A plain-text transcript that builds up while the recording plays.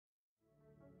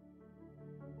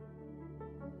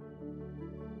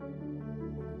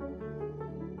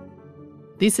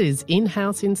This is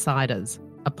In-House Insiders,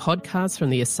 a podcast from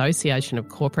the Association of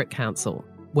Corporate Counsel,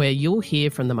 where you'll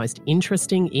hear from the most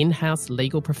interesting in-house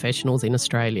legal professionals in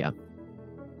Australia.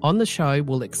 On the show,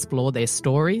 we'll explore their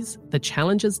stories, the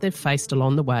challenges they've faced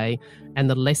along the way, and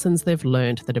the lessons they've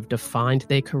learned that have defined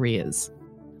their careers.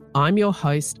 I'm your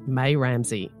host, May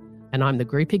Ramsey, and I'm the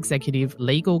Group Executive,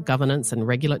 Legal, Governance and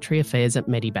Regulatory Affairs at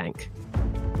Medibank.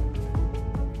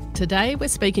 Today, we're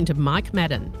speaking to Mike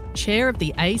Madden, Chair of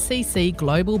the ACC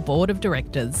Global Board of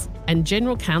Directors and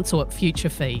General Counsel at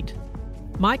FutureFeed.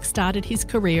 Mike started his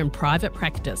career in private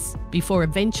practice before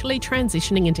eventually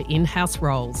transitioning into in-house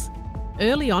roles.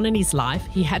 Early on in his life,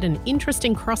 he had an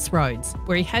interesting crossroads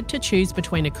where he had to choose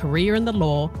between a career in the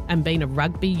law and being a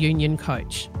rugby union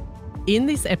coach. In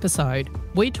this episode,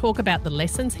 we talk about the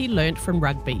lessons he learnt from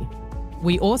rugby.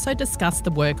 We also discuss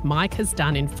the work Mike has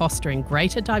done in fostering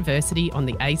greater diversity on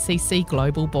the ACC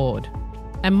Global Board.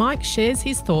 And Mike shares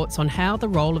his thoughts on how the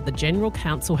role of the General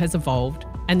Counsel has evolved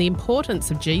and the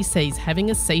importance of GCs having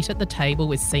a seat at the table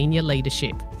with senior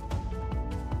leadership.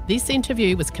 This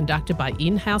interview was conducted by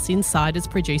In-House Insiders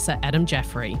producer Adam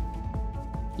Jaffrey.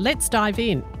 Let's dive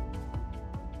in.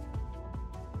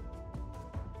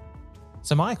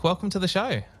 So Mike, welcome to the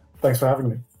show. Thanks for having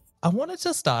me. I wanted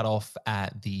to start off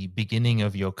at the beginning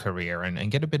of your career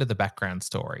and get a bit of the background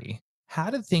story.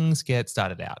 How did things get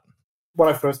started out? When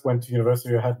I first went to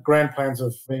university, I had grand plans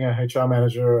of being a HR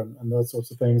manager and those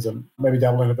sorts of things and maybe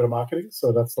dabbling in a bit of marketing.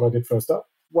 So that's what I did first up.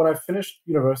 When I finished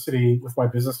university with my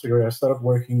business degree, I started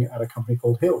working at a company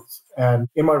called Hills. And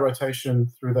in my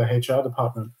rotation through the HR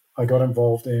department, I got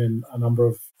involved in a number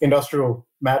of industrial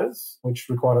matters, which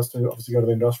required us to obviously go to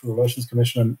the Industrial Relations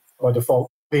Commission and by default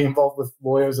be involved with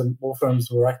lawyers and law firms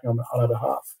who were acting on our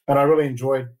behalf. And I really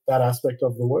enjoyed that aspect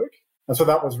of the work. And so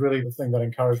that was really the thing that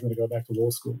encouraged me to go back to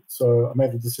law school. So I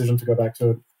made the decision to go back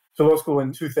to law school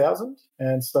in 2000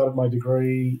 and started my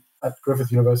degree at Griffith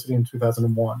University in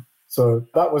 2001. So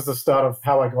that was the start of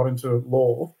how I got into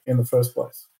law in the first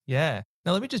place. Yeah.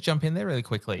 Now, let me just jump in there really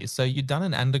quickly. So you'd done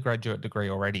an undergraduate degree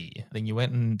already. Then you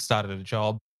went and started a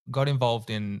job, got involved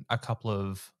in a couple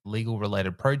of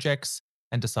legal-related projects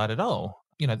and decided,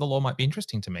 the law might be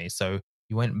interesting to me. So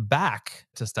you went back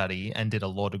to study and did a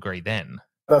law degree then.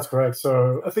 That's correct.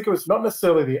 So I think it was not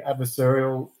necessarily the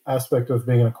adversarial aspect of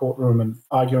being in a courtroom and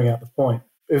arguing out the point.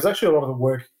 It was actually a lot of the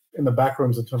work in the back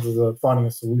rooms in terms of finding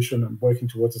a solution and working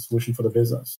towards a solution for the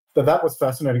business. That was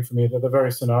fascinating for me, the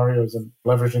various scenarios and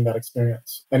leveraging that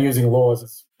experience and using law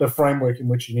as the framework in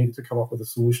which you needed to come up with a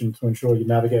solution to ensure you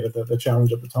navigated the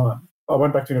challenge at the time. I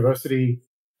went back to university.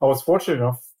 I was fortunate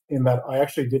enough in that I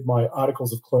actually did my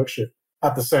articles of clerkship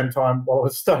at the same time while I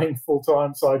was studying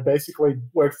full-time. So I basically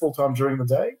worked full-time during the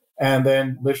day and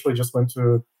then literally just went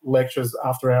to lectures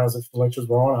after hours if the lectures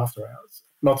were on after hours.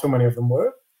 Not too many of them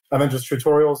were. And then just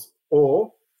tutorials,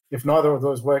 or if neither of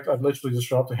those worked, I'd literally just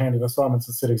show up to hand in assignments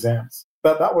and sit exams.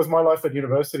 That was my life at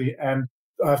university. And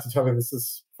I have to tell you, this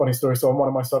is a funny story. So on one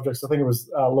of my subjects, I think it was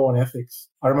law and ethics.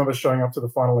 I remember showing up to the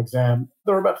final exam.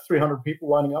 There were about 300 people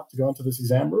lining up to go into this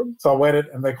exam room. So I waited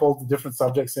and they called the different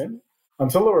subjects in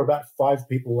until there were about 5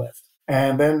 people left.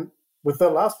 And then with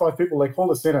the last 5 people, they called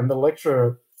us in and the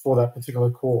lecturer for that particular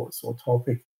course or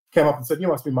topic came up and said, "You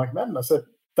must be Mike Madden." I said,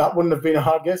 "That wouldn't have been a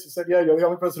hard guess." He said, "Yeah, you're the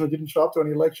only person who didn't show up to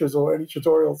any lectures or any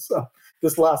tutorials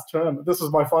this last term. This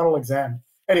was my final exam."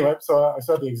 Anyway, so I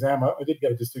started the exam. I did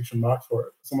get a distinction mark for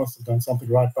it. So I must have done something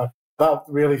right. But that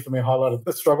really, for me, highlighted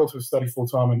the struggle to study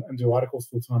full-time and do articles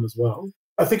full-time as well.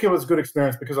 I think it was a good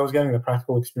experience because I was getting the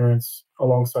practical experience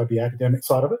alongside the academic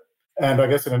side of it. And I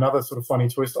guess in another sort of funny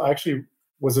twist, I actually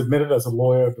was admitted as a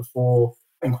lawyer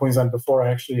in Queensland before I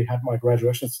actually had my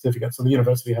graduation certificate. So the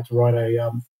university had to write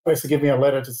basically give me a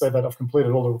letter to say that I've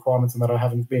completed all the requirements and that I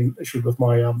haven't been issued with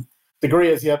my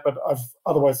degree as yet, but I've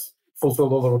otherwise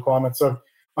fulfilled all the requirements. So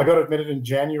I got admitted in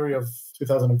January of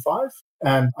 2005,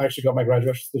 and I actually got my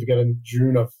graduation certificate in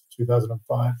June of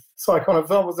 2005. So I kind of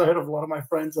was ahead of a lot of my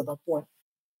friends at that point.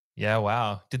 Yeah,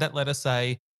 wow. Did that letter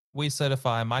say, "We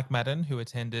certify Mike Madden, who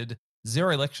attended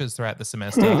 0 lectures throughout the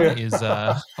semester, is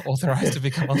authorized to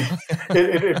become a lawyer"?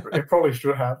 It probably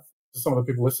should have. Some of the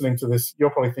people listening to this, you're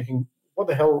probably thinking, what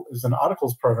the hell is an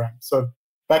articles program? So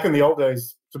back in the old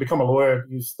days, to become a lawyer,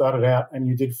 you started out and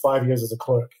you did 5 years as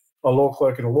a law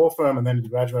clerk in a law firm, and then you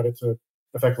graduated to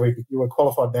effectively, you were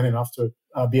qualified then enough to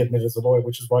be admitted as a lawyer,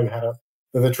 which is why you had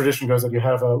the tradition goes that you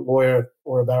have a lawyer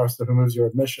or a barrister who moves your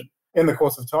admission. In the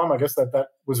course of time, I guess that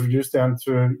was reduced down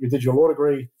to you did your law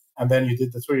degree, and then you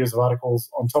did the 3 years of articles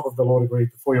on top of the law degree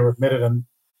before you were admitted. And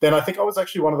then I think I was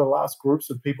actually one of the last groups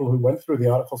of people who went through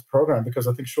the articles program, because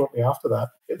I think shortly after that,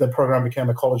 the program became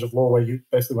a College of Law, where you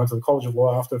basically went to the College of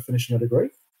Law after finishing a degree.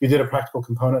 you did a practical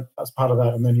component as part of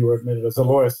that, and then you were admitted as a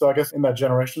lawyer. So I guess in that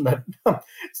generation that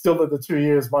still did the 2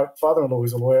 years, my father-in-law,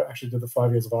 who's a lawyer, actually did the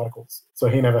 5 years of articles. So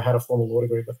he never had a formal law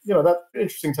degree. But, that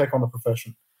interesting take on the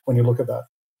profession when you look at that.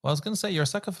 Well, I was going to say, you're a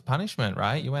sucker for punishment,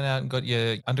 right? You went out and got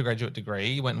your undergraduate degree,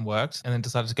 you went and worked, and then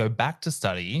decided to go back to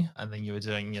study. And then you were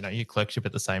doing, your clerkship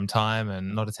at the same time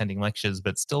and not attending lectures,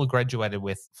 but still graduated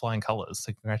with flying colours.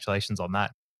 So congratulations on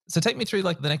that. So take me through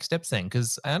the next steps then,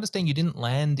 because I understand you didn't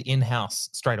land in-house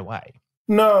straight away.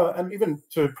 No, and even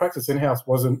to practice in-house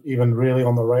wasn't even really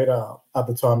on the radar at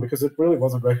the time because it really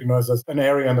wasn't recognised as an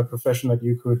area in the profession that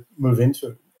you could move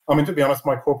into. I mean, to be honest,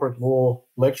 my corporate law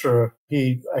lecturer,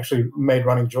 he actually made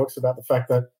running jokes about the fact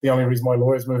that the only reason why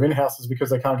lawyers move in-house is because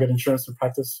they can't get insurance to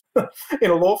practice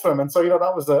in a law firm. And so,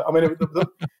 that was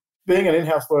being an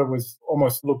in-house lawyer was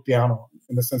almost looked down on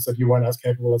in the sense that you weren't as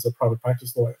capable as a private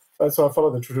practice lawyer. So I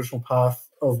followed the traditional path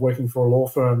of working for a law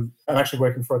firm and actually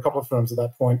working for a couple of firms at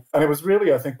that point. And it was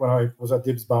really, I think, when I was at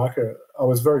Dibbs Barker, I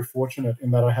was very fortunate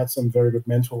in that I had some very good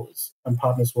mentors and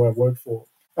partners who I worked for.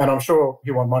 And I'm sure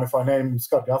he won't mind if I name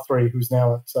Scott Guthrie, who's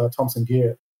now at Thomson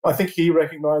Geer. I think he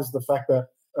recognized the fact that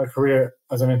a career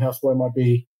as an in-house lawyer might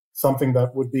be something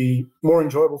that would be more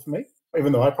enjoyable for me,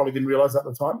 even though I probably didn't realize that at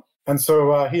the time. And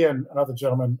so he and another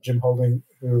gentleman, Jim Holding,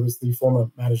 who was the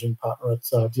former managing partner at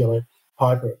DLA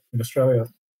Piper in Australia,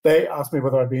 they asked me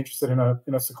whether I'd be interested in a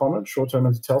secondment, short-term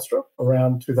into Telstra,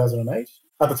 around 2008.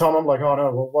 At the time, I'm like, oh, no,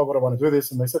 well, why would I want to do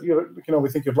this? And they said, we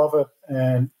think you'd love it,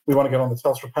 and we want to get on the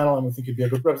Telstra panel, and we think you'd be a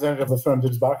good representative of the firm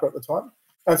Dibbs Barker at the time.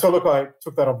 And so, look, I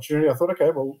took that opportunity. I thought,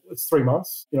 okay, well, it's 3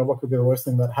 months. What could be the worst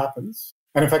thing that happens?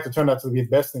 And in fact, it turned out to be the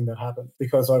best thing that happened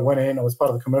because I went in, I was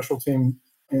part of the commercial team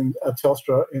at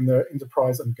Telstra in the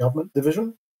enterprise and government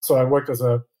division. So I worked as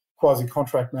a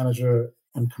quasi-contract manager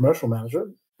and commercial manager,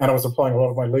 and I was applying a lot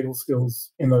of my legal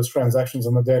skills in those transactions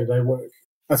and the day-to-day work.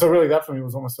 And so really that for me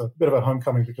was almost a bit of a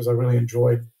homecoming because I really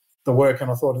enjoyed the work and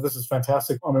I thought, this is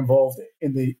fantastic. I'm involved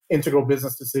in the integral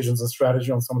business decisions and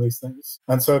strategy on some of these things.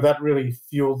 And so that really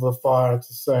fueled the fire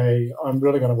to say, I'm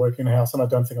really going to work in-house and I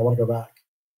don't think I want to go back.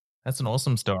 That's an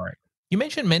awesome story. You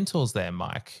mentioned mentors there,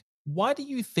 Mike. Why do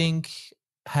you think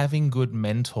having good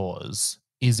mentors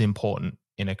is important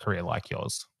in a career like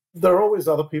yours? There are always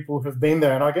other people who have been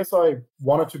there. And I guess I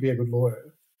wanted to be a good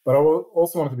lawyer, but I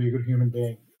also wanted to be a good human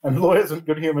being. And lawyers and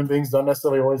good human beings don't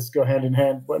necessarily always go hand in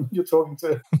hand when you're talking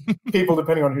to people,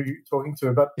 depending on who you're talking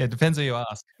to. But yeah, it depends who you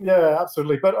ask. Yeah,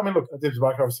 absolutely. But I mean, look, at Dibbs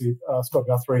Barker, obviously, Scott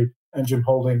Guthrie and Jim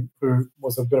Holding, who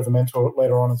was a bit of a mentor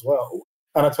later on as well.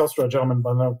 And at Telstra, a gentleman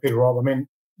by the name of Peter Robb. I mean,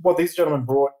 what these gentlemen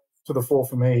brought to the fore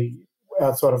for me,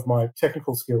 outside of my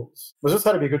technical skills, was just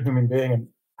how to be a good human being and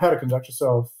how to conduct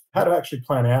yourself, how to actually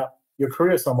plan out your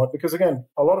career somewhat. Because again,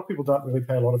 a lot of people don't really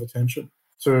pay a lot of attention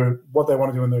to what they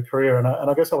want to do in their career. And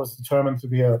I guess I was determined to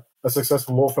be a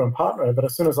successful law firm partner. But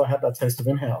as soon as I had that taste of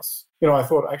in-house, I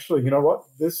thought, actually, you know what?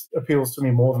 This appeals to me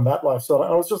more than that lifestyle.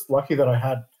 I was just lucky that I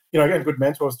had, again, good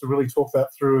mentors to really talk that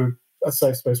through a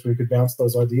safe space where you could bounce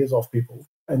those ideas off people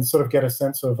and sort of get a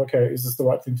sense of, okay, is this the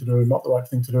right thing to do, not the right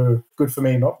thing to do, good for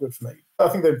me, not good for me. I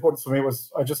think the importance for me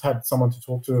was I just had someone to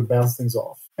talk to and bounce things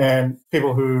off. And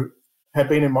people who had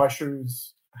been in my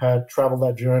shoes, had traveled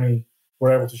that journey,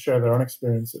 were able to share their own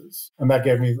experiences. And that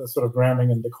gave me the sort of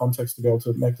grounding and the context to be able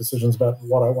to make decisions about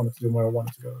what I wanted to do and where I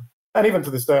wanted to go. And even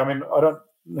to this day, I mean, I don't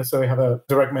necessarily have a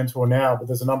direct mentor now, but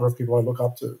there's a number of people I look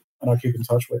up to and I keep in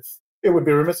touch with. It would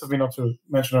be remiss of me not to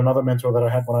mention another mentor that I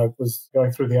had when I was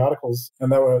going through the articles,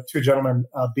 and there were two gentlemen,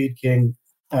 Bede King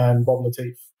and Bob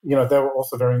Latif. They were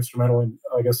also very instrumental in,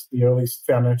 I guess, the early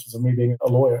foundations of me being a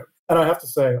lawyer. And I have to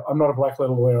say, I'm not a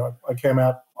black-letter lawyer. I came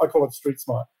out, I call it street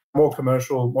smart, more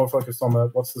commercial, more focused on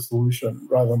what's the solution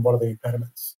rather than what are the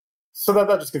impediments. So that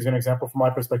just gives you an example from my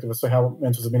perspective as to how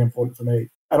mentors have been important for me.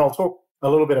 And I'll talk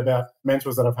a little bit about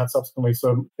mentors that I've had subsequently.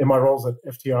 So in my roles at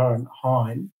FTR and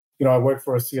Hine, I worked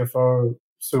for a CFO,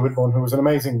 Sue Whitbourne, who was an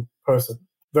amazing person,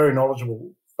 very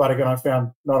knowledgeable. But again, I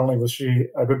found not only was she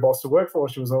a good boss to work for,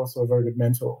 she was also a very good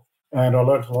mentor. And I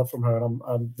learned a lot from her. And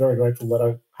I'm very grateful that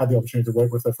I had the opportunity to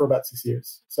work with her for about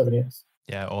 7 years.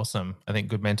 Yeah, awesome. I think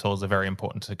good mentors are very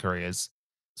important to careers.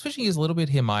 Switching gears a little bit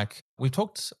here, Mike, we've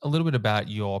talked a little bit about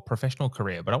your professional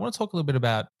career, but I want to talk a little bit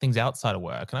about things outside of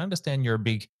work. And I understand you're a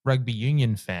big rugby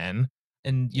union fan.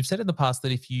 And you've said in the past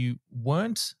that if you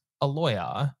weren't a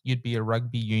lawyer, you'd be a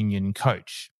rugby union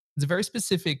coach. It's a very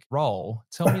specific role.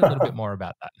 Tell me a little bit more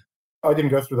about that. I didn't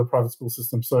go through the private school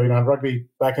system. So, rugby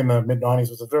back in the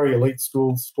mid-90s was a very elite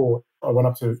school sport. I went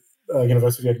up to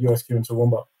university at USQ in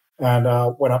Toowoomba and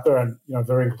went up there and,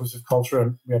 very inclusive culture.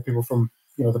 And we had people from,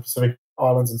 the Pacific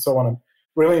Islands and so on. And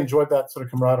really enjoyed that sort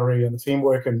of camaraderie and the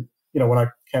teamwork. And when I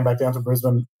came back down to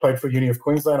Brisbane, played for Uni of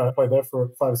Queensland. I played there for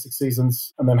 5 or 6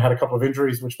 seasons and then had a couple of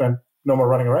injuries, which meant no more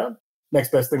running around.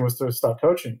 Next best thing was to start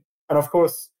coaching. And of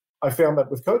course, I found that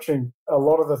with coaching, a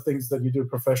lot of the things that you do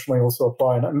professionally also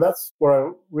apply. And that's where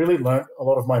I really learned a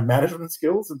lot of my management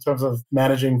skills in terms of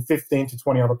managing 15 to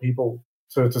 20 other people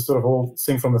to sort of all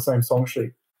sing from the same song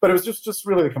sheet. But it was just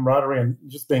really the camaraderie and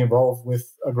just being involved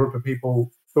with a group of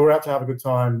people who were out to have a good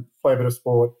time, play a bit of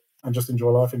sport, and just enjoy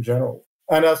life in general.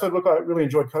 And so, look, I really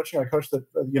enjoyed coaching. I coached at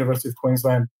the University of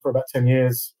Queensland for about 10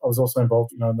 years. I was also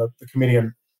involved, in the committee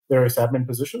and various admin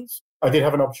positions. I did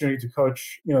have an opportunity to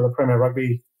coach, the Premier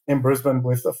Rugby in Brisbane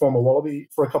with a former Wallaby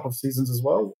for a couple of seasons as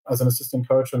well as an assistant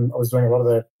coach. And I was doing a lot of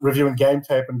the reviewing game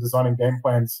tape and designing game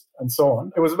plans and so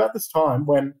on. It was about this time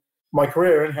when my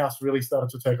career in-house really started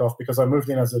to take off because I moved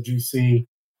in as a GC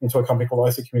into a company called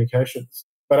IC Communications.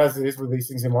 But as it is with these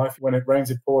things in life, when it rains,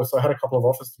 it pours. So I had a couple of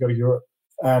offers to go to Europe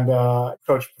and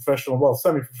coach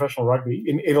semi-professional rugby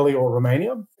in Italy or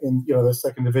Romania in, the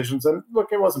second divisions. And look,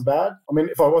 it wasn't bad. I mean,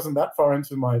 if I wasn't that far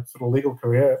into my sort of legal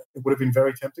career, it would have been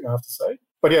very tempting, I have to say.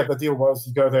 But yeah, the deal was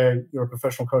you go there, you're a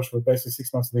professional coach for basically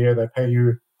 6 months of the year. They pay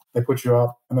you, they put you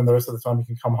up, and then the rest of the time you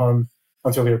can come home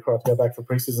until you're required to go back for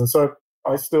preseason. So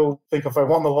I still think if I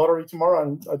won the lottery tomorrow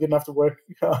and I didn't have to work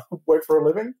for a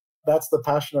living, that's the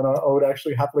passion. And I would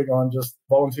actually happily go and just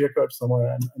volunteer coach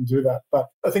somewhere and do that. But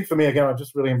I think for me, again, I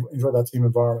just really enjoy that team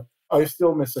environment. I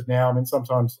still miss it now. I mean,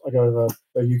 sometimes I go to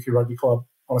the UQ Rugby Club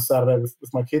on a Saturday with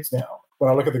my kids now.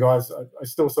 When I look at the guys, I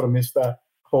still sort of miss that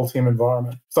whole team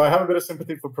environment. So I have a bit of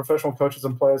sympathy for professional coaches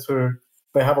and players who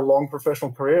they have a long professional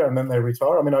career and then they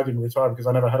retire. I mean, I didn't retire because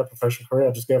I never had a professional career.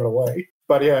 I just gave it away.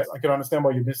 But yeah, I can understand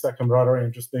why you miss that camaraderie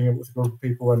and just being with a group of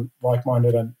people and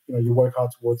like-minded and, you work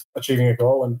hard towards achieving a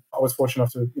goal. And I was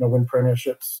fortunate enough to, win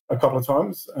premierships a couple of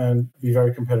times and be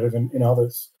very competitive in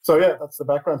others. So yeah, that's the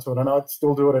background to it. And I'd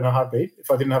still do it in a heartbeat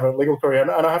if I didn't have a legal career.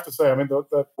 And I have to say, I mean,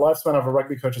 the lifespan of a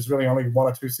rugby coach is really only 1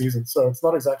 or 2 seasons. So it's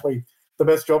not exactly the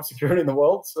best job security in the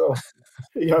world. So,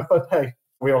 but hey,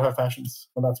 we all have passions,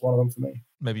 and that's one of them for me.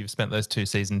 Maybe you've spent those 2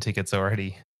 season tickets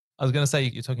already. I was going to say,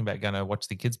 you're talking about going to watch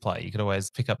the kids play. You could always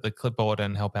pick up the clipboard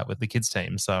and help out with the kids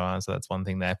team. So that's one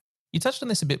thing there. You touched on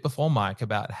this a bit before, Mike,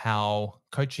 about how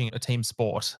coaching a team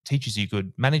sport teaches you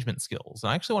good management skills.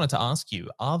 And I actually wanted to ask you,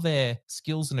 are there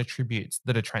skills and attributes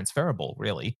that are transferable,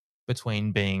 really,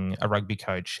 between being a rugby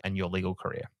coach and your legal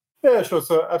career? Yeah, sure.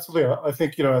 So absolutely. I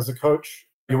think, as a coach,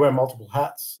 you wear multiple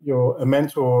hats. You're a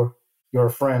mentor, you're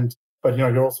a friend, but,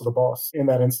 you're also the boss in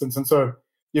that instance. And so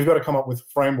you've got to come up with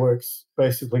frameworks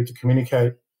basically to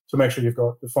communicate, to make sure you've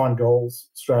got defined goals,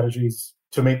 strategies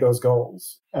to meet those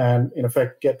goals, and in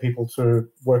effect, get people to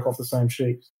work off the same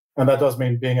sheet. And that does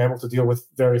mean being able to deal with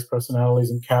various personalities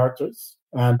and characters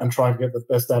and trying to get the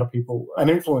best out of people and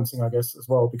influencing, I guess, as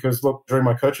well. Because look, during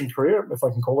my coaching career, if I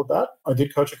can call it that, I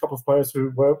did coach a couple of players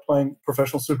who were playing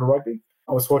professional Super Rugby.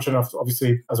 I was fortunate enough,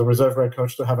 obviously, as a reserve grade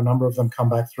coach, to have a number of them come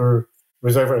back through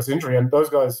reserve as injury. And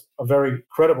those guys are very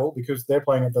credible because they're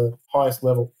playing at the highest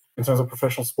level in terms of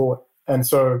professional sport. And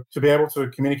so to be able to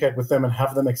communicate with them and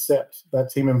have them accept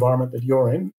that team environment that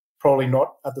you're in, probably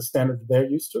not at the standard that they're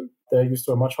used to. They're used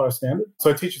to a much higher standard. So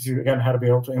it teaches you, again, how to be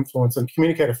able to influence and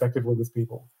communicate effectively with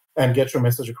people and get your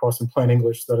message across in plain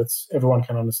English so that everyone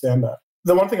can understand that.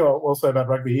 The one thing I will say about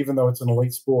rugby, even though it's an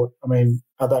elite sport, I mean,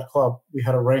 at that club, we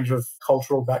had a range of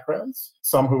cultural backgrounds,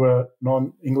 some who were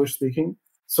non-English speaking.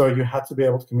 So you had to be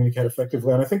able to communicate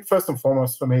effectively. And I think first and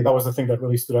foremost for me, that was the thing that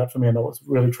really stood out for me and that was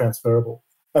really transferable.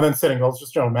 And then setting goals,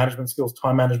 just general management skills,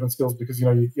 time management skills, because,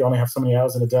 you only have so many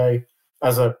hours in a day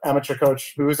as an amateur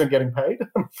coach who isn't getting paid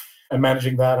and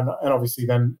managing that. And obviously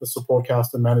then the support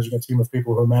cast and managing a team of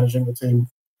people who are managing the team,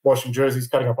 washing jerseys,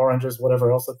 cutting up oranges,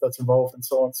 whatever else that's involved and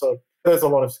so on. So there's a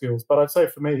lot of skills. But I'd say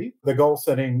for me, the goal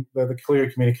setting, the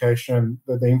clear communication,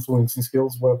 the influencing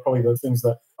skills were probably the things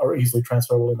that are easily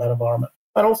transferable in that environment.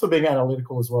 And also being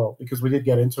analytical as well, because we did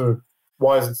get into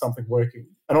why isn't something working?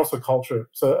 And also culture.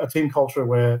 So a team culture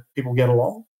where people get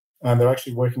along and they're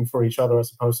actually working for each other as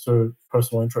opposed to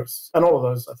personal interests. And all of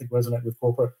those, I think, resonate with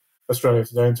corporate Australia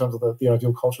today in terms of the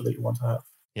ideal culture that you want to have.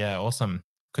 Yeah, awesome.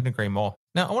 Couldn't agree more.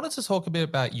 Now, I wanted to talk a bit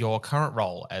about your current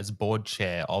role as board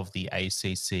chair of the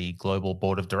ACC Global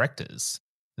Board of Directors.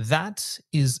 That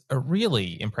is a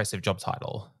really impressive job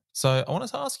title. So I wanted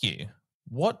to ask you,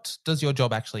 what does your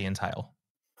job actually entail?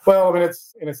 Well, I mean,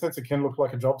 it's in a sense, it can look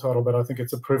like a job title, but I think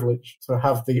it's a privilege to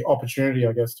have the opportunity,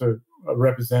 I guess, to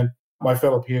represent my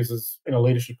fellow peers as in a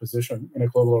leadership position in a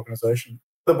global organization.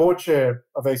 The board chair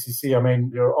of ACC, I mean,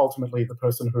 you're ultimately the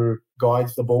person who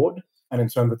guides the board and in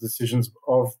turn the decisions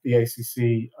of the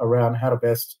ACC around how to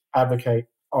best advocate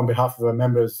on behalf of our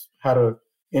members, how to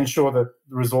ensure that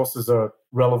the resources are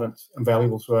relevant and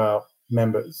valuable to our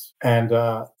members, and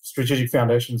strategic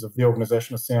foundations of the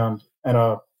organisation are sound and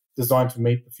are designed to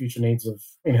meet the future needs of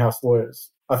in-house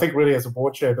lawyers. I think really as a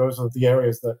board chair, those are the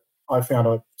areas that I found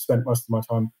I spent most of my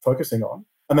time focusing on.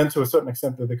 And then to a certain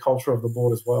extent, the culture of the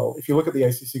board as well. If you look at the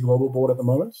ACC Global Board at the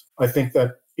moment, I think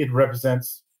that it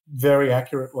represents very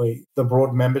accurately the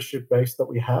broad membership base that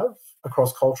we have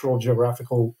across cultural,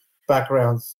 geographical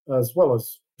backgrounds, as well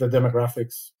as the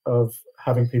demographics of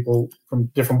having people from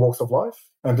different walks of life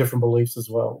and different beliefs as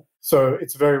well. So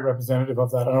it's very representative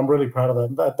of that. And I'm really proud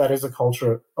of that. That is a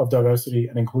culture of diversity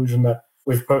and inclusion that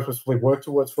we've purposefully worked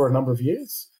towards for a number of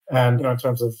years. And, in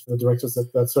terms of the directors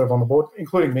that serve on the board,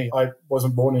 including me, I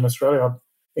wasn't born in Australia.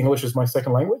 English is my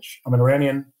second language. I'm an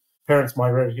Iranian. Parents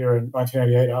migrated here in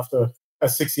 1988 after a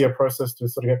 6-year process to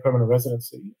sort of get permanent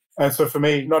residency. And so for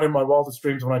me, not in my wildest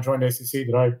dreams when I joined ACC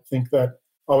did I think that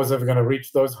I was ever going to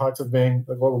reach those heights of being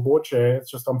the global board chair.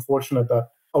 It's just unfortunate that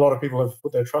a lot of people have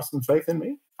put their trust and faith in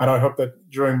me. And I hope that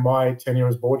during my tenure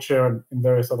as board chair and in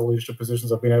various other leadership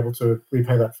positions, I've been able to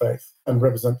repay that faith and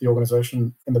represent the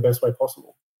organisation in the best way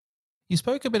possible. You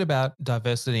spoke a bit about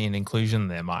diversity and inclusion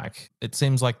there, Mike. It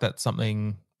seems like that's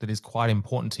something that is quite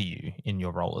important to you in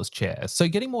your role as chair. So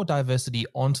getting more diversity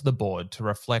onto the board to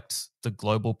reflect the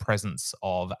global presence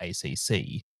of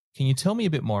ACC, can you tell me a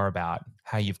bit more about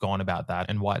how you've gone about that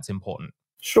and why it's important?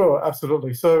 Sure,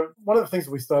 absolutely. So one of the things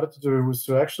that we started to do was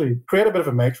to actually create a bit of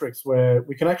a matrix where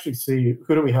we can actually see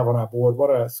who do we have on our board, what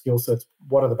are our skill sets,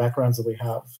 what are the backgrounds that we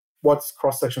have, what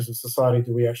cross-sections of society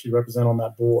do we actually represent on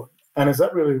that board, and is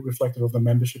that really reflective of the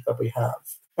membership that we have?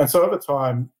 And so over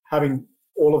time, having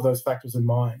all of those factors in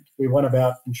mind, we went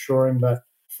about ensuring that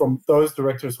from those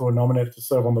directors who are nominated to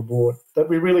serve on the board, that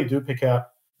we really do pick out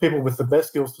people with the best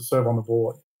skills to serve on the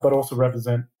board, but also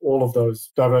represent all of those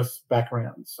diverse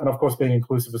backgrounds. And of course, being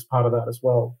inclusive is part of that as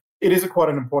well. It is quite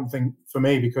an important thing for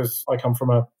me because I come from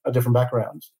a different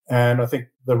background. And I think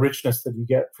the richness that you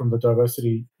get from the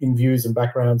diversity in views and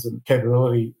backgrounds and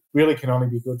capability really can only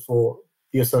be good for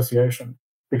the association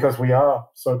because we are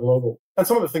so global. And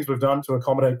some of the things we've done to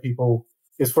accommodate people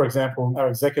is, for example, our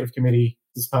executive committee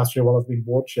this past year while I've been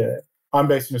board chair. I'm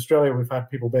based in Australia. We've had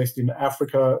people based in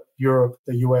Africa, Europe,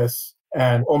 the US,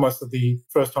 and almost at the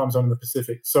first time zone in the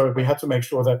Pacific. So we had to make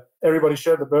sure that everybody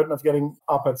shared the burden of getting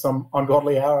up at some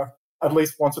ungodly hour at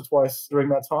least once or twice during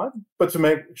that time, but to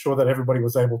make sure that everybody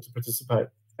was able to participate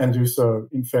and do so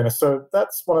in fairness. So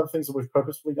that's one of the things that we've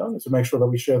purposefully done, is to make sure that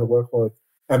we share the workload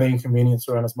and the inconvenience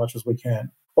around as much as we can.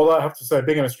 Although I have to say,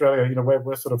 being in Australia,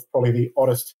 we're sort of probably the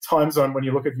oddest time zone when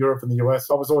you look at Europe and the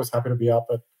US. I was always happy to be up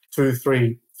at 2,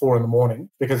 3, 4 in the morning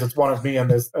because it's one of me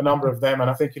and there's a number of them. And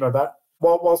I think, that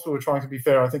whilst we were trying to be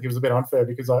fair, I think it was a bit unfair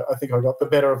because I think I got the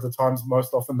better of the times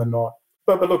most often than not.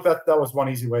 But look, that was one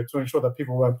easy way to ensure that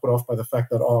people weren't put off by the fact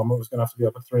that, I was going to have to be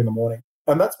up at 3 in the morning.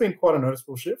 And that's been quite a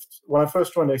noticeable shift. When I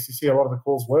first joined ACC, a lot of the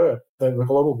calls were, the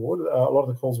global board, a lot of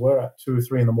the calls were at 2 or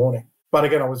 3 in the morning. But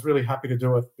again, I was really happy to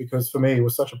do it because for me, it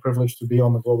was such a privilege to be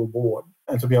on the global board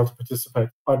and to be able to participate.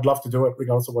 I'd love to do it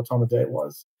regardless of what time of day it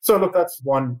was. So look, that's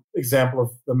one example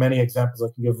of the many examples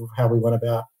I can give of how we went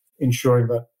about ensuring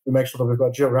that we make sure that we've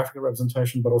got geographic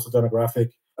representation, but also demographic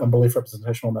and belief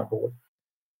representation on that board.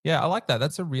 Yeah, I like that.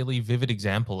 That's a really vivid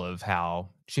example of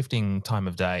how shifting time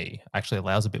of day actually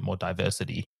allows a bit more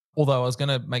diversity. Although I was going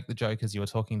to make the joke as you were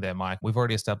talking there, Mike, we've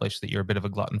already established that you're a bit of a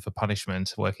glutton for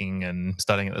punishment, working and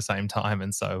studying at the same time.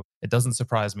 And so it doesn't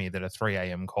surprise me that a 3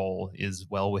 a.m. call is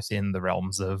well within the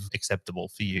realms of acceptable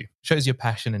for you. Shows your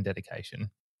passion and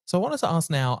dedication. So I wanted to ask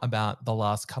now about the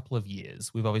last couple of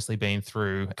years. We've obviously been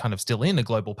through, kind of still in, a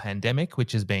global pandemic,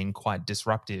 which has been quite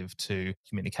disruptive to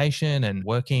communication and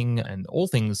working and all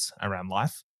things around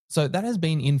life. So that has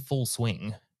been in full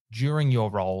swing during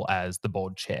your role as the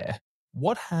board chair.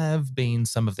 What have been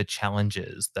some of the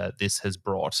challenges that this has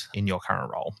brought in your current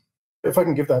role? If I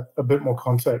can give that a bit more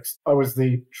context, I was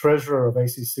the treasurer of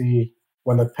ACC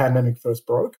when the pandemic first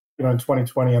broke, in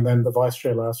 2020, and then the vice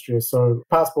chair last year. So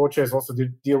past board chairs also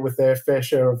did deal with their fair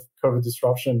share of COVID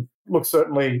disruption. Look,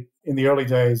 certainly in the early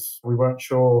days, we weren't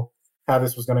sure how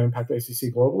this was going to impact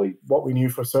ACC globally. What we knew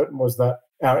for certain was that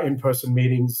our in-person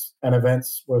meetings and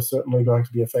events were certainly going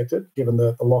to be affected, given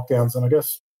the lockdowns. And I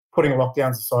guess putting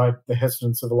lockdowns aside, the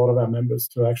hesitance of a lot of our members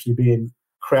to actually be in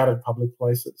crowded public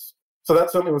places. So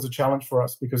that certainly was a challenge for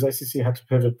us because ACC had to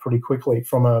pivot pretty quickly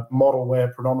from a model where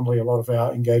predominantly a lot of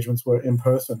our engagements were in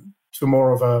person to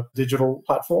more of a digital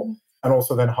platform, and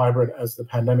also then hybrid as the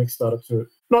pandemic started to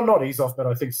not ease off, but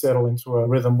I think settle into a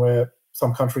rhythm where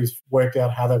some countries worked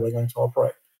out how they were going to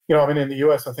operate. In the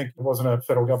US, I think it wasn't a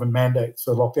federal government mandate.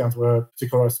 So lockdowns were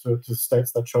particularized to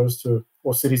states that chose to,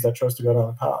 or cities that chose to go down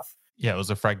the path. Yeah, it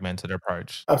was a fragmented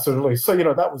approach. Absolutely. So,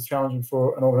 that was challenging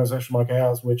for an organization like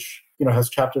ours, which, has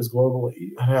chapters globally.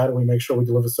 How do we make sure we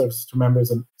deliver services to members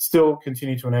and still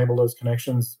continue to enable those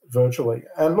connections virtually?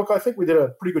 And look, I think we did a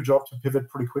pretty good job to pivot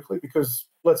pretty quickly because,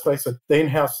 let's face it, the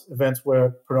in-house events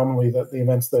were predominantly the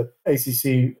events that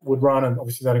ACC would run, and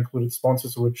obviously that included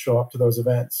sponsors who would show up to those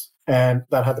events. And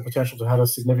that had the potential to have a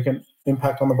significant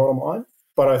impact on the bottom line.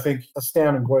 But I think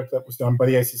astounding work that was done by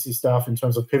the ACC staff in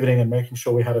terms of pivoting and making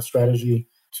sure we had a strategy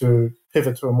to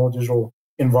pivot to a more digital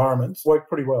environment worked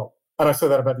pretty well. And I say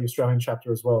that about the Australian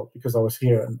chapter as well, because I was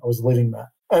here and I was living that.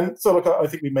 And so, look, I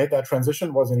think we made that transition.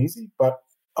 It wasn't easy, but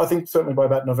I think certainly by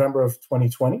about November of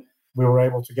 2020, we were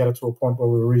able to get it to a point where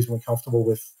we were reasonably comfortable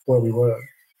with where we were.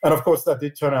 And of course, that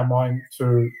did turn our mind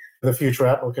to the future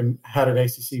outlook and how did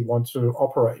ACC want to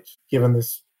operate given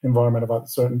this environment of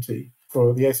uncertainty.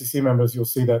 For the ACC members, you'll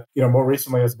see that, more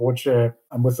recently as board chair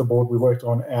and with the board, we worked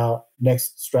on our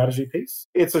next strategy piece.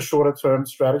 It's a shorter term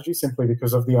strategy simply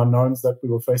because of the unknowns that we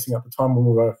were facing at the time when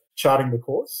we were charting the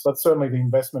course. But certainly the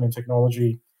investment in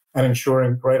technology and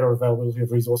ensuring greater availability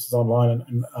of resources online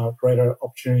and greater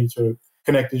opportunity to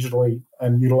connect digitally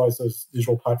and utilize those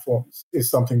digital platforms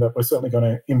is something that we're certainly going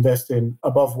to invest in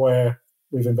above where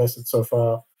we've invested so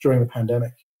far during the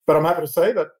pandemic. But I'm happy to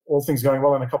say that all things going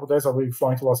well, in a couple of days, I'll be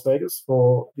flying to Las Vegas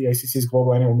for the ACC's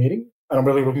global annual meeting. And I'm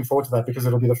really looking forward to that because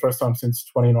it'll be the first time since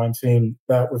 2019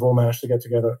 that we've all managed to get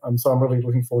together. And so I'm really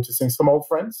looking forward to seeing some old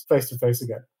friends face to face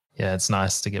again. Yeah, it's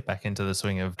nice to get back into the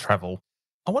swing of travel.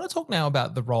 I want to talk now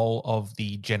about the role of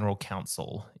the general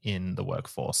counsel in the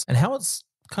workforce and how it's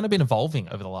kind of been evolving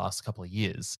over the last couple of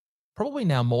years. Probably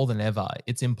now more than ever,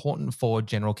 it's important for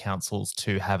general counsels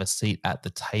to have a seat at the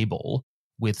table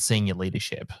with senior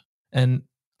leadership. And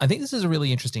I think this is a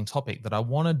really interesting topic that I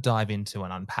want to dive into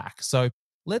and unpack. So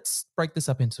let's break this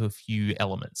up into a few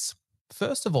elements.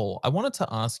 First of all, I wanted to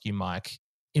ask you, Mike,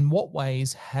 in what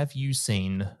ways have you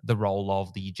seen the role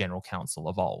of the general counsel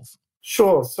evolve?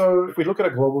 Sure. So if we look at a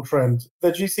global trend,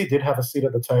 the GC did have a seat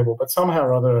at the table, but somehow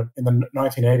or other in the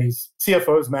 1980s,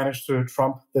 CFOs managed to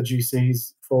trump the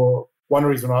GCs for one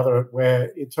reason or other,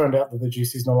 where it turned out that the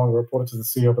GCs no longer reported to the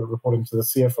CEO, but reporting to the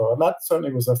CFO. And that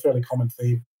certainly was a fairly common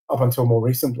theme up until more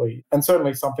recently. And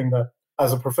certainly something that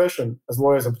as a profession, as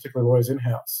lawyers and particularly lawyers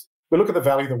in-house, we look at the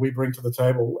value that we bring to the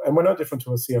table, and we're no different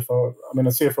to a CFO. I mean, a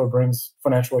CFO brings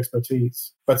financial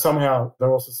expertise, but somehow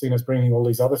they're also seen as bringing all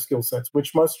these other skill sets,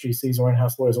 which most GCs or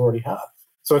in-house lawyers already have.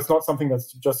 So it's not something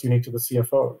that's just unique to the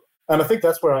CFO. And I think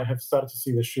that's where I have started to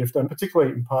see the shift, and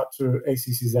particularly in part to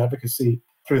ACC's advocacy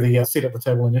through the Seat at the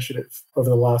Table initiative over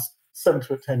the last 7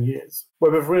 to 10 years,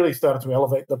 where we've really started to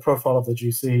elevate the profile of the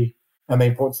GC and the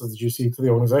importance of the GC to the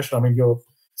organization. I mean, you're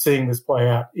seeing this play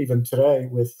out even today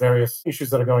with various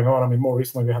issues that are going on. I mean, more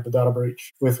recently, we had the data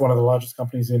breach with one of the largest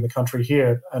companies in the country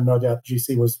here, and no doubt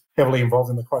GC was heavily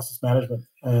involved in the crisis management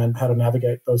and how to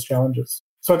navigate those challenges.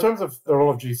 So in terms of the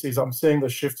role of GCs, I'm seeing the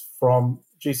shift from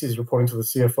GCs reporting to the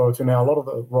CFO to now a lot of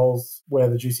the roles where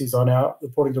the GCs are now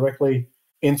reporting directly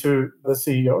into the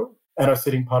CEO and are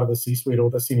sitting part of the C-suite or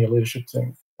the senior leadership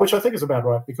team, which I think is about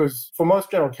right, because for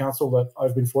most general counsel that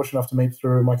I've been fortunate enough to meet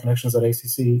through my connections at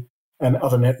ACC and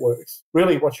other networks,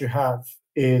 really what you have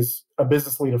is a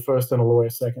business leader first and a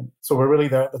lawyer second. So we're really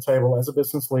there at the table as a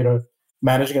business leader,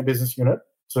 managing a business unit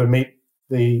to meet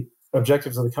the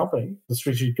objectives of the company, the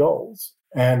strategic goals,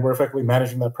 and we're effectively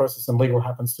managing that process, and legal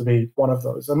happens to be one of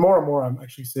those. And more, I'm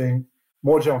actually seeing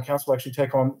more general counsel actually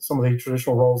take on some of the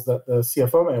traditional roles that the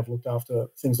CFO may have looked after,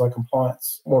 things like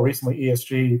compliance, more recently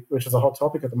ESG, which is a hot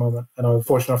topic at the moment. And I was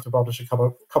fortunate enough to publish a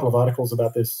couple of articles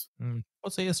about this.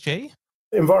 What's ESG?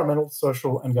 Environmental,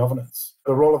 social, and governance.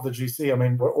 The role of the GC, I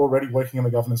mean, we're already working in the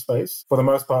governance space. For the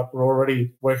most part, we're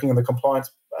already working in the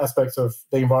compliance aspects of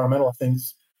the environmental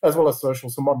things, as well as social.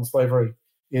 So modern slavery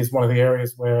is one of the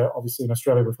areas where, obviously, in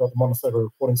Australia, we've got the modern slavery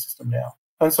reporting system now.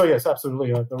 And so, yes,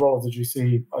 absolutely, the role of the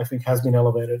GC, I think, has been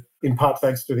elevated, in part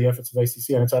thanks to the efforts of ACC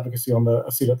and its advocacy on the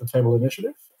Seat at the Table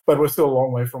initiative. But we're still a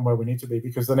long way from where we need to be,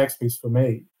 because the next piece for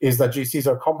me is that GCs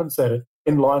are compensated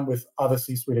in line with other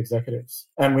C-suite executives.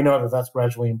 And we know that that's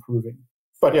gradually improving.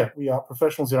 But yeah, we are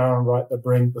professionals in our own right that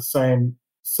bring the same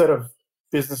set of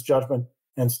business judgment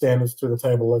and standards to the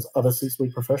table as other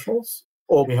C-suite professionals,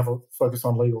 or we have a focus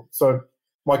on legal. So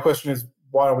my question is,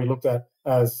 why are we looked at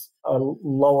as a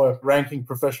lower ranking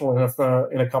professional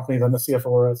in a company than the CFO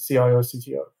or a CIO,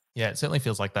 CTO? Yeah, it certainly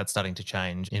feels like that's starting to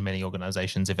change in many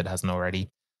organizations if it hasn't already.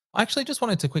 I actually just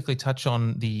wanted to quickly touch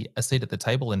on the A Seat at the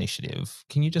Table initiative.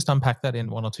 Can you just unpack that in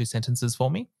 1 or 2 sentences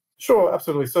for me? Sure,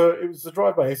 absolutely. So it was a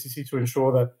drive by ACC to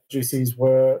ensure that GCs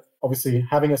were obviously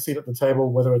having a seat at the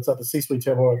table, whether it's at the C-suite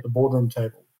table or at the boardroom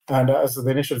table. And as the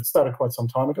initiative started quite some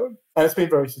time ago, and it's been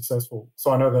very successful.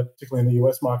 So I know that particularly in the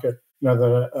US market,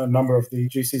 that a number of the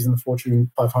GCs in the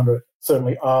Fortune 500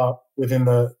 certainly are within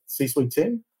the C-suite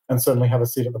team and certainly have a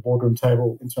seat at the boardroom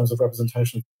table in terms of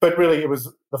representation. But really, it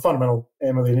was the fundamental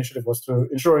aim of the initiative was to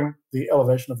ensuring the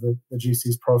elevation of the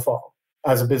GC's profile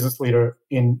as a business leader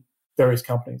in various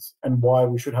companies and why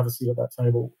we should have a seat at that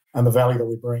table and the value that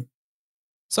we bring.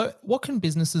 So what can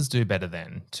businesses do better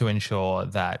then to ensure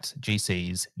that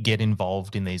GCs get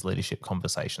involved in these leadership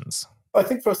conversations? I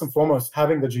think first and foremost,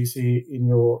 having the GC in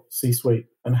your C-suite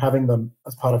and having them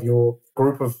as part of your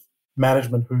group of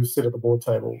management who sit at the board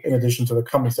table, in addition to the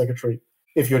company secretary,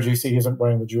 if your GC isn't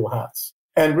wearing the dual hats.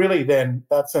 And really then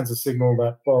that sends a signal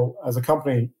that, well, as a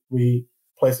company, we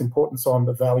place importance on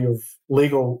the value of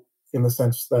legal in the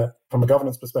sense that from a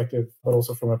governance perspective, but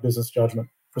also from a business judgment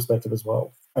perspective as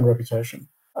well, and reputation.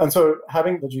 And so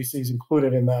having the GCs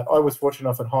included in that, I was fortunate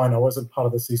enough at Hine, I wasn't part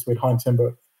of the C-suite Hine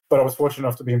Timber, but I was fortunate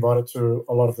enough to be invited to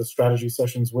a lot of the strategy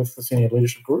sessions with the senior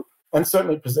leadership group and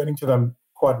certainly presenting to them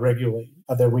quite regularly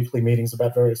at their weekly meetings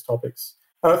about various topics.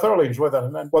 And I thoroughly enjoyed that.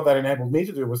 And then what that enabled me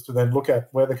to do was to then look at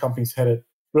where the company's headed,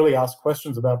 really ask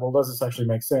questions about, well, does this actually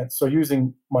make sense? So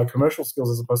using my commercial skills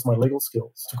as opposed to my legal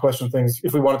skills to question things.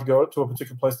 If we wanted to go to a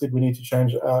particular place, did we need to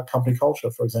change our company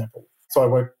culture, for example? So I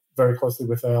worked very closely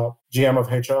with our GM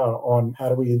of HR on how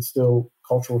do we instill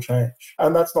cultural change.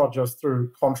 And that's not just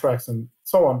through contracts and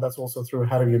so on, that's also through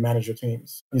how do you manage your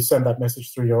teams. You send that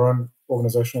message through your own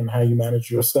organization and how you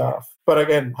manage your staff. But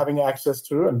again, having access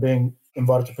to and being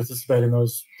invited to participate in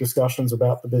those discussions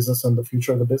about the business and the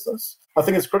future of the business, I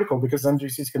think it's critical because then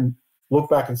GCs can look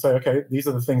back and say, okay, these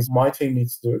are the things my team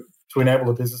needs to do to enable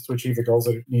the business to achieve the goals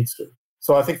that it needs to.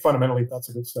 So I think fundamentally that's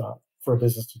a good start for a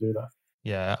business to do that.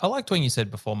 Yeah, I liked when you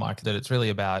said before, Mike, that it's really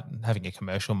about having a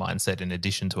commercial mindset in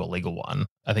addition to a legal one.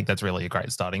 I think that's really a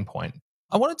great starting point.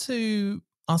 I wanted to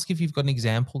ask if you've got an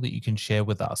example that you can share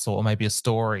with us or maybe a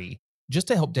story just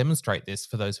to help demonstrate this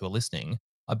for those who are listening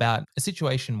about a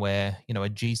situation where, a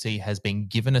GC has been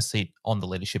given a seat on the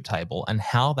leadership table and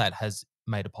how that has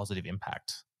made a positive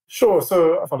impact. Sure.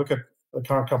 So if I look at the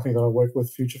current company that I work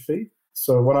with, FutureFeed,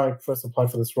 so when I first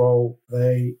applied for this role,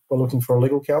 they were looking for a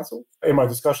legal counsel. In my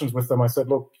discussions with them, I said,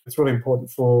 look, it's really important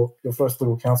for your first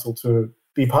legal counsel to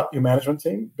be part of your management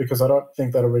team because I don't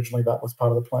think that originally that was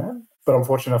part of the plan. But I'm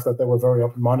fortunate enough that they were very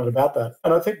open-minded about that.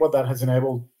 And I think what that has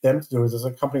enabled them to do is as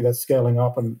a company that's scaling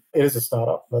up and it is a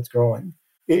startup that's growing,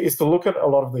 is to look at a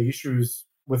lot of the issues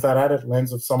with that added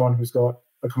lens of someone who's got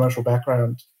a commercial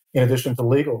background in addition to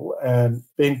legal and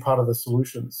being part of the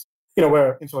solutions.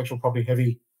 We're intellectual property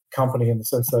heavy company in the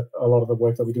sense that a lot of the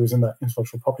work that we do is in that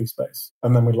intellectual property space,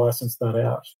 and then we license that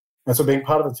out. And so being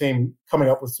part of the team, coming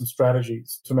up with some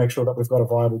strategies to make sure that we've got a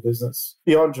viable business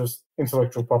beyond just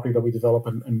intellectual property that we develop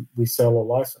and we sell or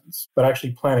license, but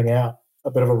actually planning out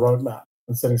a bit of a roadmap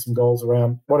and setting some goals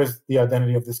around what is the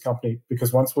identity of this company.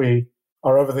 Because once we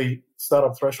are over the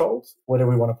startup threshold, where do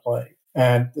we want to play?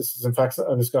 And this is in fact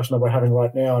a discussion that we're having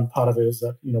right now. And part of it is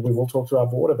that, we will talk to our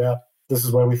board about this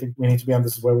is where we think we need to be and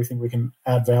this is where we think we can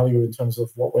add value in terms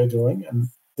of what we're doing and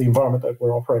the environment that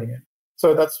we're operating in.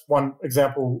 So that's one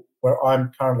example where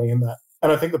I'm currently in that.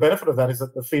 And I think the benefit of that is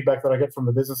that the feedback that I get from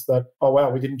the business that, oh, wow,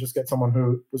 we didn't just get someone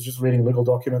who was just reading legal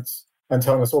documents and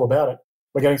telling us all about it.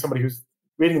 We're getting somebody who's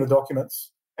reading the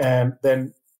documents and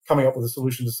then coming up with a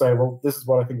solution to say, well, this is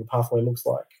what I think the pathway looks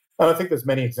like. And I think there's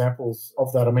many examples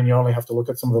of that. I mean, you only have to look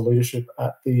at some of the leadership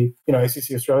at the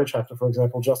ACC Australia chapter, for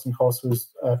example. Justin Koss, who's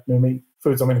at Numi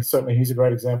Foods, I mean, certainly he's a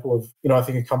great example of, I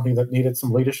think a company that needed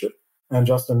some leadership. And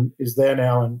Justin is there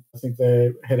now, and I think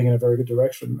they're heading in a very good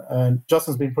direction. And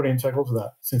Justin's been pretty integral to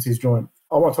that since he's joined.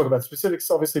 I won't talk about specifics,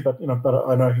 obviously, but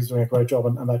I know he's doing a great job,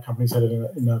 and that company's headed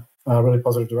in a really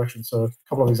positive direction. So a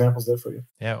couple of examples there for you.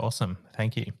 Yeah, awesome.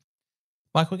 Thank you.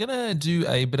 Mike, we're going to do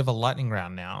a bit of a lightning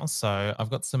round now. So I've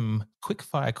got some quick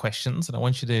fire questions and I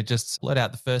want you to just let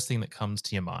out the first thing that comes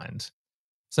to your mind.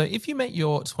 So if you met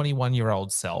your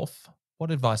 21-year-old self,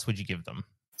 what advice would you give them?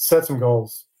 Set some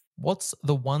goals. What's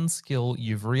the one skill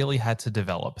you've really had to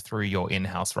develop through your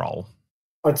in-house role?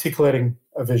 Articulating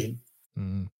a vision.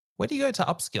 Where do you go to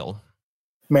upskill?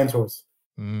 Mentors.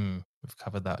 We've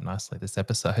covered that nicely this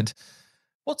episode.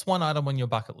 What's one item on your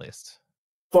bucket list?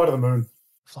 Fly to the moon.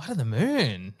 Fly to the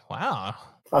moon. Wow.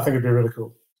 I think it'd be really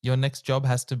cool. Your next job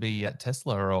has to be at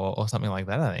Tesla or something like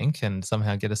that, I think, and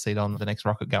somehow get a seat on the next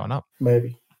rocket going up.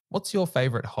 Maybe. What's your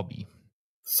favorite hobby?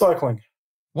 Cycling.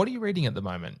 What are you reading at the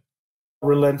moment?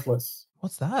 Relentless.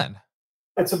 What's that?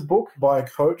 It's a book by a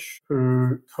coach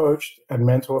who coached and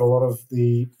mentored a lot of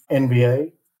the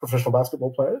NBA professional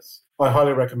basketball players. I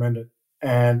highly recommend it.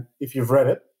 And if you've read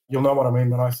it, you'll know what I mean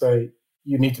when I say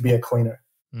you need to be a cleaner.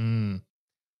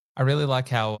 I really like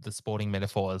how the sporting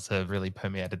metaphors have really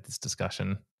permeated this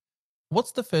discussion.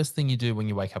 What's the first thing you do when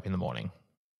you wake up in the morning?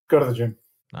 Go to the gym.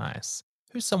 Nice.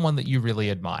 Who's someone that you really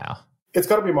admire? It's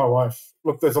got to be my wife.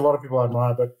 Look, there's a lot of people I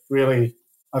admire, but really,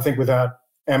 I think without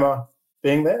Emma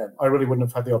being there, I really wouldn't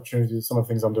have had the opportunity to do some of the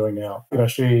things I'm doing now. You know,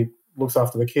 she looks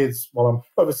after the kids while I'm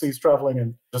overseas traveling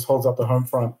and just holds up the home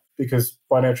front because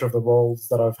by nature of the roles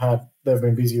that I've had, they've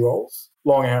been busy roles,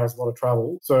 long hours, a lot of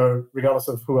travel. So regardless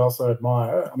of who else I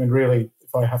admire, I mean, really,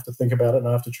 if I have to think about it and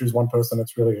I have to choose one person,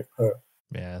 it's really her.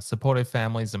 Yeah, supportive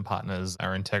families and partners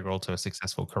are integral to a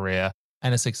successful career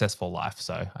and a successful life.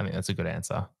 So I think that's a good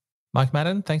answer. Mike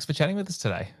Madden, thanks for chatting with us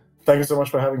today. Thank you so much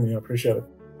for having me. I appreciate it.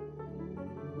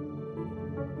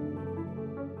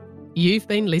 You've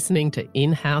been listening to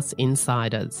In-House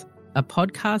Insiders, a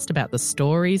podcast about the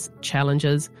stories,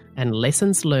 challenges and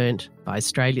lessons learnt by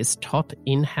Australia's top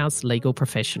in-house legal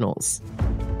professionals.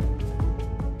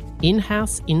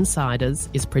 In-House Insiders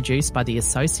is produced by the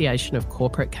Association of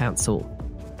Corporate Counsel.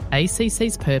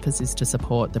 ACC's purpose is to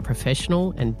support the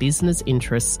professional and business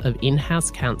interests of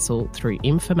in-house counsel through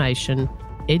information,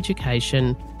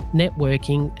 education,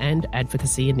 networking and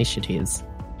advocacy initiatives.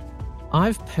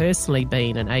 I've personally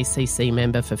been an ACC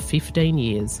member for 15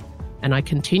 years and I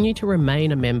continue to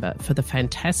remain a member for the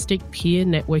fantastic peer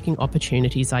networking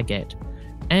opportunities I get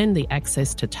and the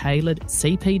access to tailored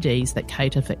CPDs that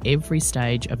cater for every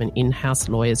stage of an in-house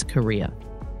lawyer's career.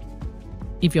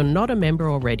 If you're not a member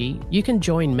already, you can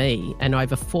join me and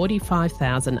over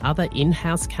 45,000 other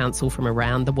in-house counsel from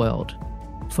around the world.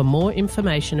 For more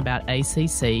information about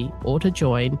ACC or to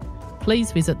join,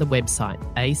 please visit the website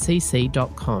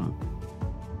acc.com.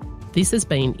 This has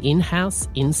been In-House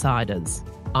Insiders.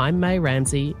 I'm May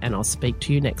Ramsey and I'll speak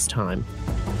to you next time.